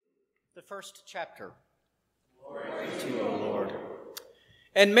The first chapter. Glory to you, O Lord.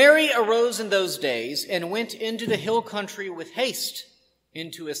 And Mary arose in those days and went into the hill country with haste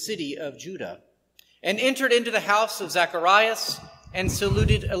into a city of Judah, and entered into the house of Zacharias and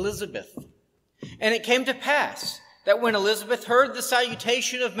saluted Elizabeth. And it came to pass that when Elizabeth heard the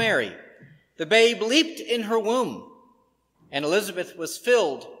salutation of Mary, the babe leaped in her womb, and Elizabeth was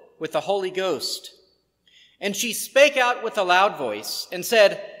filled with the Holy Ghost. And she spake out with a loud voice and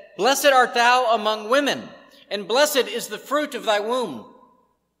said, Blessed art thou among women, and blessed is the fruit of thy womb.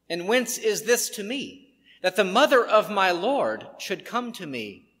 And whence is this to me, that the mother of my Lord should come to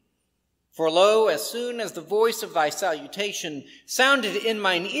me? For lo, as soon as the voice of thy salutation sounded in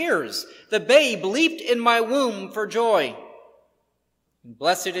mine ears, the babe leaped in my womb for joy. And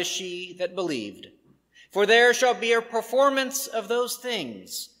blessed is she that believed, for there shall be a performance of those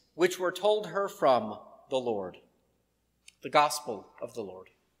things which were told her from the Lord. The Gospel of the Lord.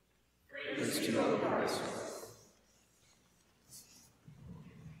 Praise to you, O Christ.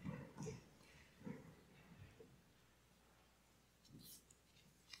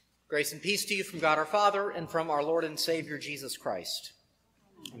 Grace and peace to you from God our Father and from our Lord and Savior Jesus Christ.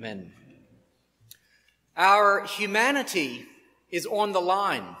 Amen. Our humanity is on the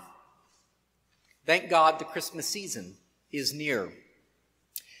line. Thank God the Christmas season is near.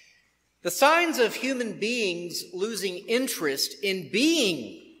 The signs of human beings losing interest in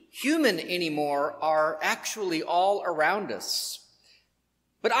being human anymore are actually all around us.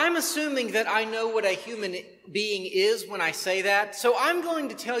 But I'm assuming that I know what a human being is when I say that, so I'm going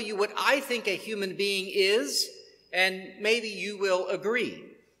to tell you what I think a human being is, and maybe you will agree.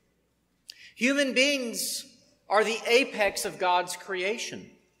 Human beings are the apex of God's creation.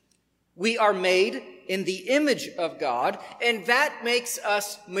 We are made in the image of God, and that makes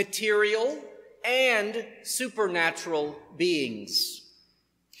us material and supernatural beings.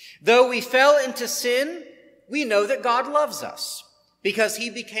 Though we fell into sin, we know that God loves us because he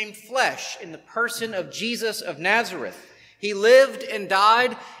became flesh in the person of Jesus of Nazareth. He lived and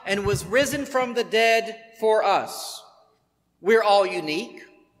died and was risen from the dead for us. We're all unique.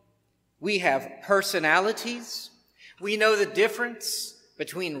 We have personalities. We know the difference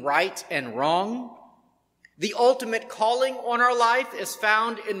between right and wrong. The ultimate calling on our life is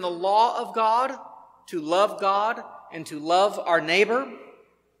found in the law of God, to love God and to love our neighbor.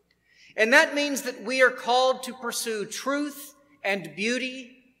 And that means that we are called to pursue truth and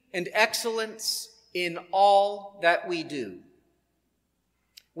beauty and excellence in all that we do.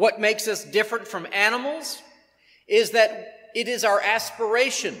 What makes us different from animals is that it is our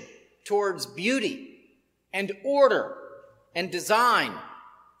aspiration towards beauty and order and design,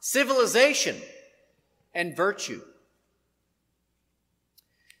 civilization and virtue.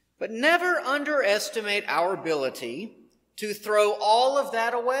 But never underestimate our ability to throw all of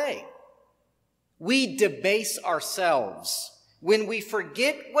that away. We debase ourselves when we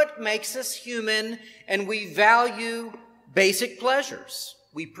forget what makes us human and we value basic pleasures.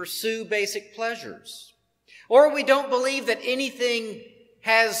 We pursue basic pleasures. Or we don't believe that anything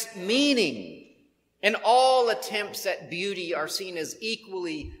has meaning and all attempts at beauty are seen as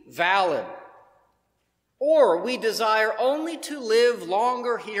equally valid. Or we desire only to live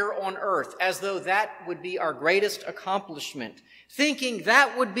longer here on earth as though that would be our greatest accomplishment, thinking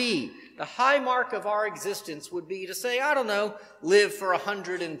that would be the high mark of our existence would be to say, I don't know, live for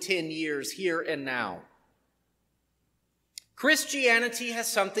 110 years here and now. Christianity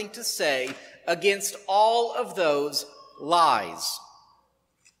has something to say against all of those lies.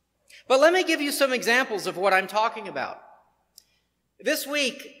 But let me give you some examples of what I'm talking about. This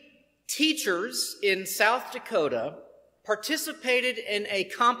week, teachers in South Dakota participated in a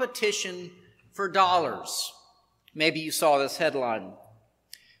competition for dollars. Maybe you saw this headline.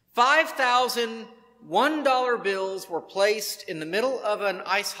 5,000 $1 bills were placed in the middle of an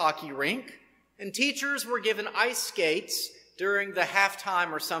ice hockey rink, and teachers were given ice skates during the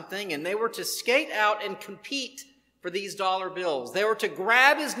halftime or something, and they were to skate out and compete for these dollar bills. They were to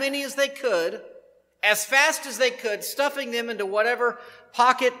grab as many as they could, as fast as they could, stuffing them into whatever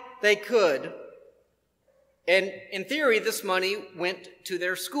pocket they could. And in theory, this money went to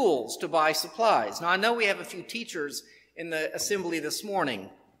their schools to buy supplies. Now, I know we have a few teachers in the assembly this morning.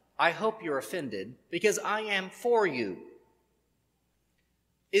 I hope you're offended, because I am for you.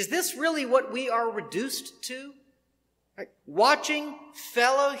 Is this really what we are reduced to? Right? Watching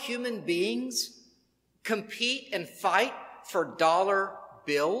fellow human beings compete and fight for dollar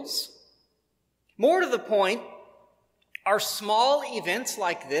bills? More to the point, are small events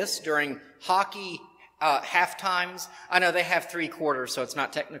like this during hockey half-times? I know they have 3 quarters, so it's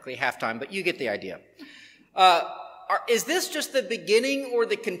not technically halftime, but you get the idea. is this just the beginning or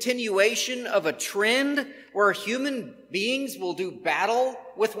the continuation of a trend where human beings will do battle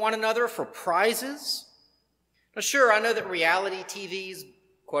with one another for prizes? Now, sure, I know that reality TV's,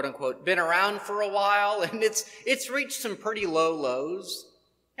 quote unquote, been around for a while, and it's reached some pretty low lows.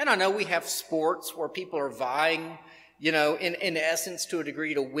 And I know we have sports where people are vying, in essence, to a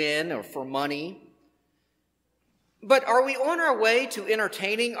degree, to win or for money. But are we on our way to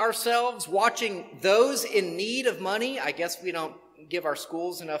entertaining ourselves, watching those in need of money? I guess we don't give our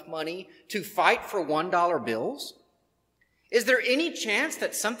schools enough money to fight for $1 bills. Is there any chance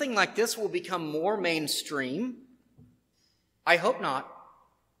that something like this will become more mainstream? I hope not,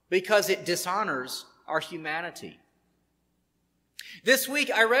 because it dishonors our humanity. This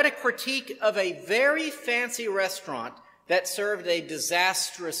week, I read a critique of a very fancy restaurant that served a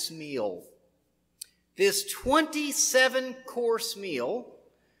disastrous meal. This 27-course meal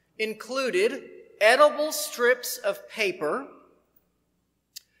included edible strips of paper,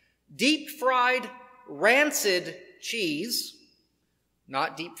 deep-fried rancid cheese,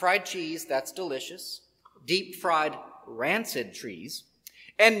 not deep-fried cheese, that's delicious, deep-fried rancid cheese,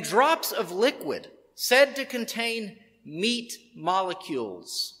 and drops of liquid said to contain meat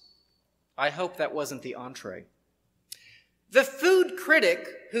molecules. I hope that wasn't the entree. The food critic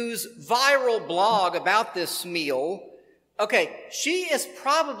whose viral blog about this meal, she is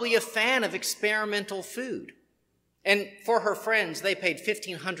probably a fan of experimental food. And for her friends, they paid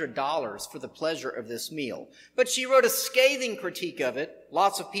 $1,500 for the pleasure of this meal. But she wrote a scathing critique of it.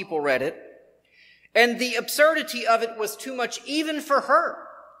 Lots of people read it. And the absurdity of it was too much even for her.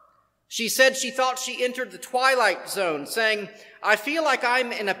 She said she thought she entered the twilight zone, saying, "I feel like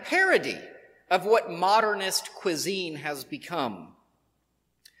I'm in a parody of what modernist cuisine has become."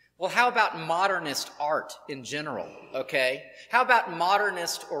 Well, how about modernist art in general, okay? How about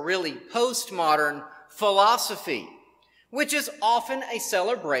modernist or really postmodern philosophy, which is often a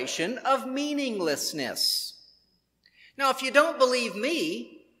celebration of meaninglessness? Now, if you don't believe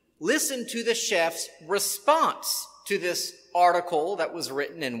me, listen to the chef's response to this article that was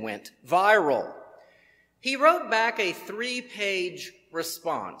written and went viral. He wrote back a 3-page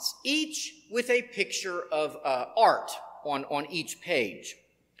response, each with a picture of art on each page.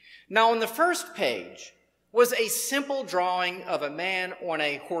 Now, on the first page was a simple drawing of a man on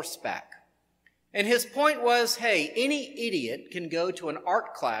a horseback. And his point was, hey, any idiot can go to an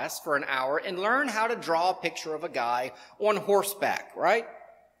art class for an hour and learn how to draw a picture of a guy on horseback, right?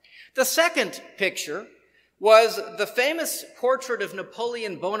 The second picture was the famous portrait of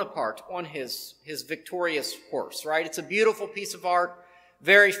Napoleon Bonaparte on his victorious horse, right? It's a beautiful piece of art,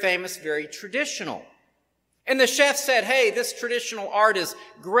 very famous, very traditional. And the chef said, hey, this traditional art is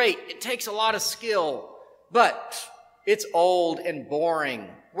great. It takes a lot of skill, but it's old and boring.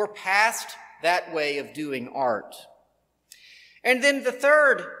 We're past that way of doing art. And then the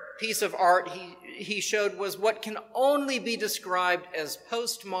third piece of art he showed was what can only be described as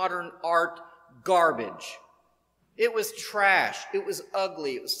postmodern art garbage. It was trash. It was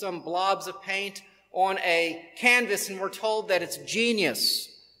ugly. It was some blobs of paint on a canvas, and we're told that it's genius.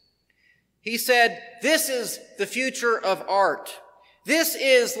 He said, this is the future of art. This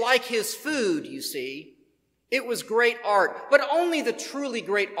is like his food, you see. It was great art, but only the truly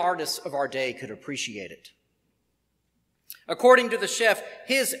great artists of our day could appreciate it. According to the chef,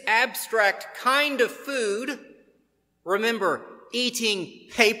 his abstract kind of food, remember, eating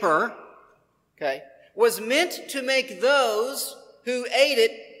paper, was meant to make those who ate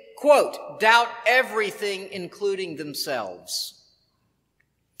it, quote, doubt everything, including themselves.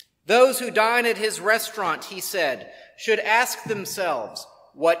 Those who dine at his restaurant, he said, should ask themselves,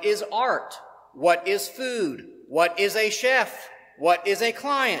 what is art? What is food? What is a chef? What is a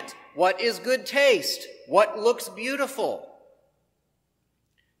client? What is good taste? What looks beautiful?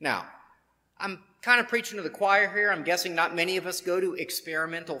 Now, I'm kind of preaching to the choir here. I'm guessing not many of us go to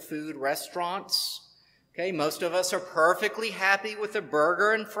experimental food restaurants. Okay, most of us are perfectly happy with a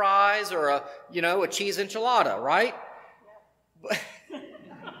burger and fries or a cheese enchilada, right?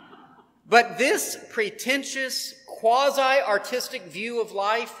 But this pretentious, quasi-artistic view of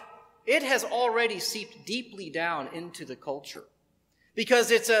life, it has already seeped deeply down into the culture because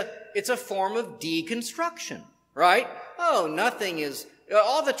it's a form of deconstruction, right? Oh, nothing is,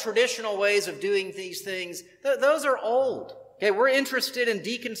 all the traditional ways of doing these things, those are old. Okay, we're interested in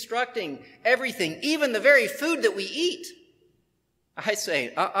deconstructing everything, even the very food that we eat. I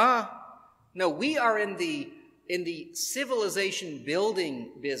say, no, we are in the civilization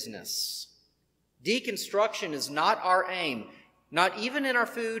building business. Deconstruction is not our aim, not even in our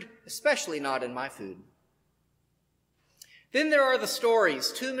food, especially not in my food. Then there are the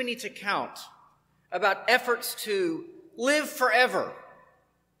stories, too many to count, about efforts to live forever.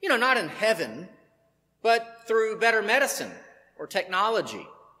 Not in heaven, but through better medicine or technology.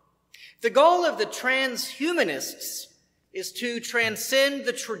 The goal of the transhumanists is to transcend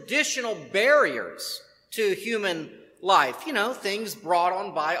the traditional barriers to human life. Things brought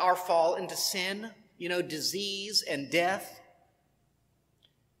on by our fall into sin, disease and death.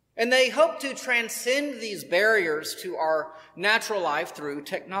 And they hope to transcend these barriers to our natural life through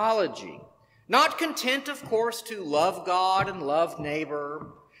technology. Not content, of course, to love God and love neighbor,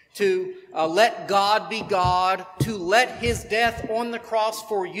 to let God be God, to let his death on the cross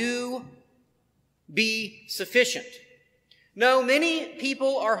for you be sufficient. No, many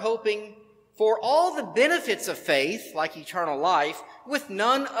people are hoping for all the benefits of faith, like eternal life, with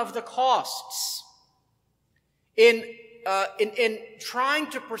none of the costs. In trying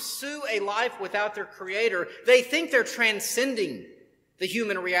to pursue a life without their Creator, they think they're transcending the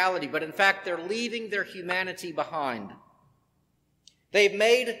human reality, but in fact, they're leaving their humanity behind. They've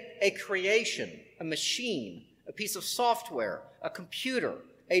made a creation, a machine, a piece of software, a computer,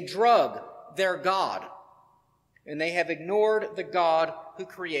 a drug, their God. And they have ignored the God who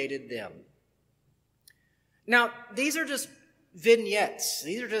created them. Now, these are just vignettes.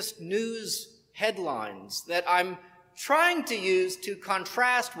 These are just news headlines that I'm trying to use to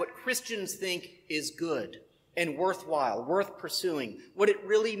contrast what Christians think is good and worthwhile, worth pursuing, what it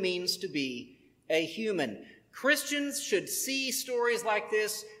really means to be a human. Christians should see stories like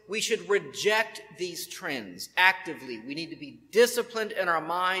this. We should reject these trends actively. We need to be disciplined in our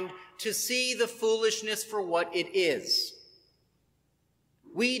mind to see the foolishness for what it is.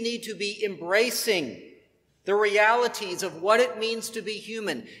 We need to be embracing the realities of what it means to be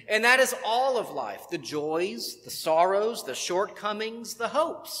human. And that is all of life, the joys, the sorrows, the shortcomings, the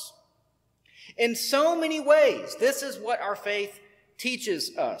hopes. In so many ways, this is what our faith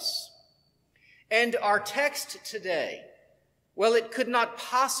teaches us. And our text today, well, it could not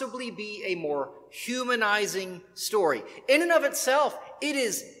possibly be a more humanizing story. In and of itself, it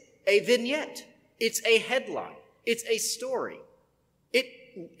is a vignette. It's a headline. It's a story. It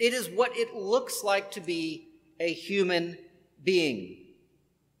is what it looks like to be a human being.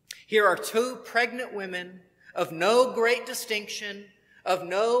 Here are two pregnant women of no great distinction, of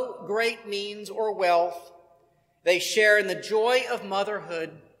no great means or wealth. They share in the joy of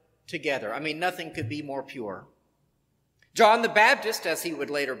motherhood together. Nothing could be more pure. John the Baptist, as he would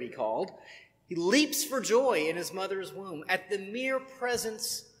later be called, he leaps for joy in his mother's womb at the mere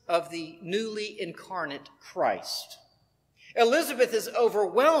presence of the newly incarnate Christ. Elizabeth is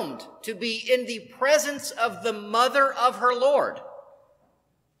overwhelmed to be in the presence of the mother of her Lord.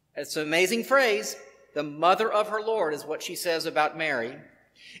 It's an amazing phrase. The mother of her Lord is what she says about Mary.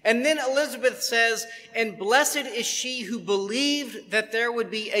 And then Elizabeth says, and blessed is she who believed that there would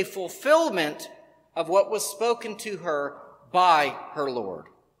be a fulfillment of what was spoken to her by her Lord.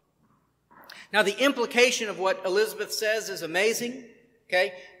 Now, the implication of what Elizabeth says is amazing.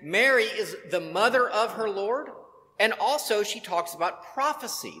 Okay? Mary is the mother of her Lord. And also she talks about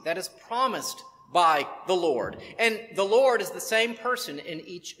prophecy that is promised by the Lord. And the Lord is the same person in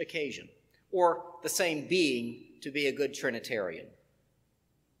each occasion, or the same being, to be a good Trinitarian.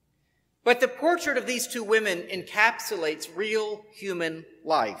 But the portrait of these two women encapsulates real human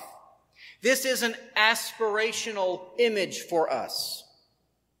life. This is an aspirational image for us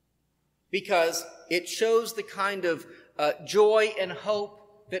because it shows the kind of joy and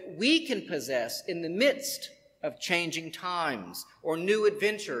hope that we can possess in the midst of changing times or new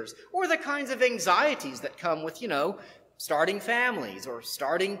adventures or the kinds of anxieties that come with, starting families or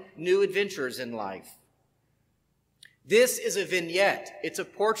starting new adventures in life. This is a vignette. It's a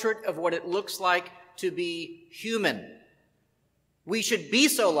portrait of what it looks like to be human. We should be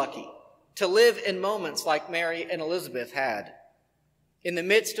so lucky to live in moments like Mary and Elizabeth had, in the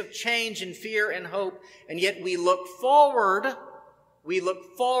midst of change and fear and hope, and yet we look forward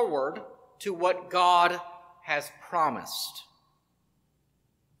to what God has promised.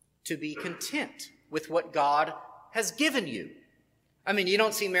 To be content with what God has given you. You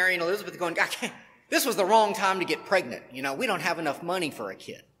don't see Mary and Elizabeth going, this was the wrong time to get pregnant. We don't have enough money for a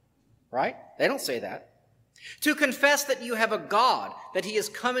kid. Right? They don't say that. To confess that you have a God, that he has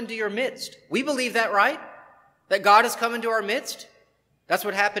come into your midst. We believe that, right? That God has come into our midst. That's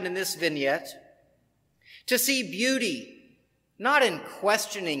what happened in this vignette. To see beauty, not in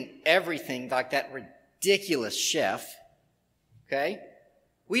questioning everything like that ridiculous chef. Okay?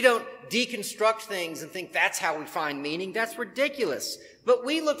 We don't deconstruct things and think that's how we find meaning. That's ridiculous. But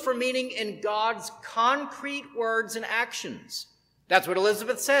we look for meaning in God's concrete words and actions. That's what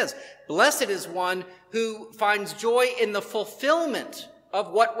Elizabeth says. Blessed is one who finds joy in the fulfillment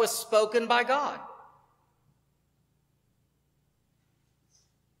of what was spoken by God.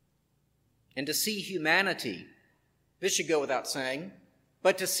 and to see humanity, this should go without saying,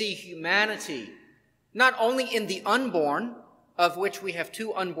 but to see humanity not only in the unborn, of which we have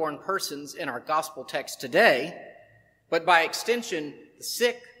 2 unborn persons in our gospel text today, but by extension, the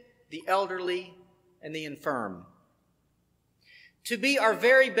sick, the elderly, and the infirm. To be our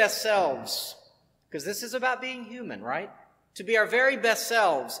very best selves, because this is about being human, right? To be our very best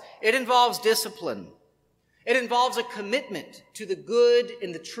selves, it involves discipline. It involves a commitment to the good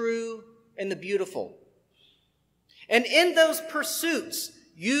and the true and the beautiful. And in those pursuits,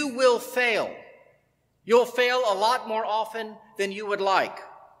 you will fail. You'll fail a lot more often than you would like.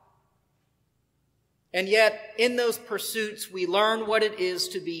 And yet, in those pursuits, we learn what it is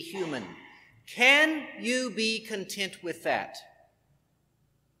to be human. Can you be content with that?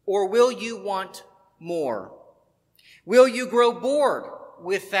 Or will you want more? Will you grow bored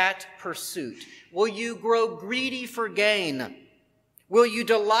with that pursuit? Will you grow greedy for gain? Will you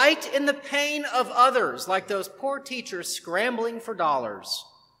delight in the pain of others, like those poor teachers scrambling for dollars?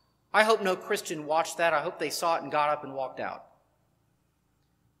 I hope no Christian watched that. I hope they saw it and got up and walked out.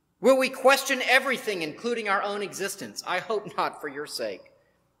 Will we question everything, including our own existence? I hope not, for your sake.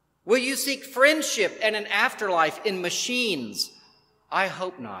 Will you seek friendship and an afterlife in machines? I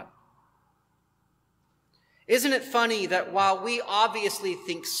hope not. Isn't it funny that while we obviously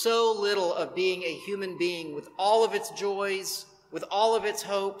think so little of being a human being with all of its joys, with all of its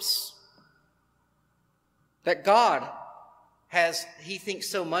hopes, that God he thinks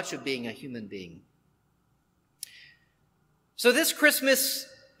so much of being a human being? So this Christmas,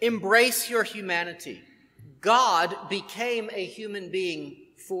 embrace your humanity. God became a human being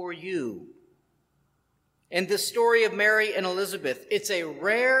for you. And the story of Mary and Elizabeth, it's a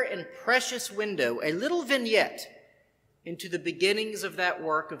rare and precious window, a little vignette into the beginnings of that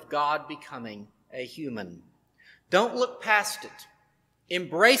work of God becoming a human. Don't look past it.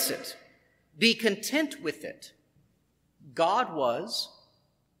 Embrace it. Be content with it. God was.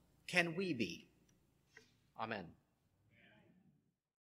 Can we be? Amen.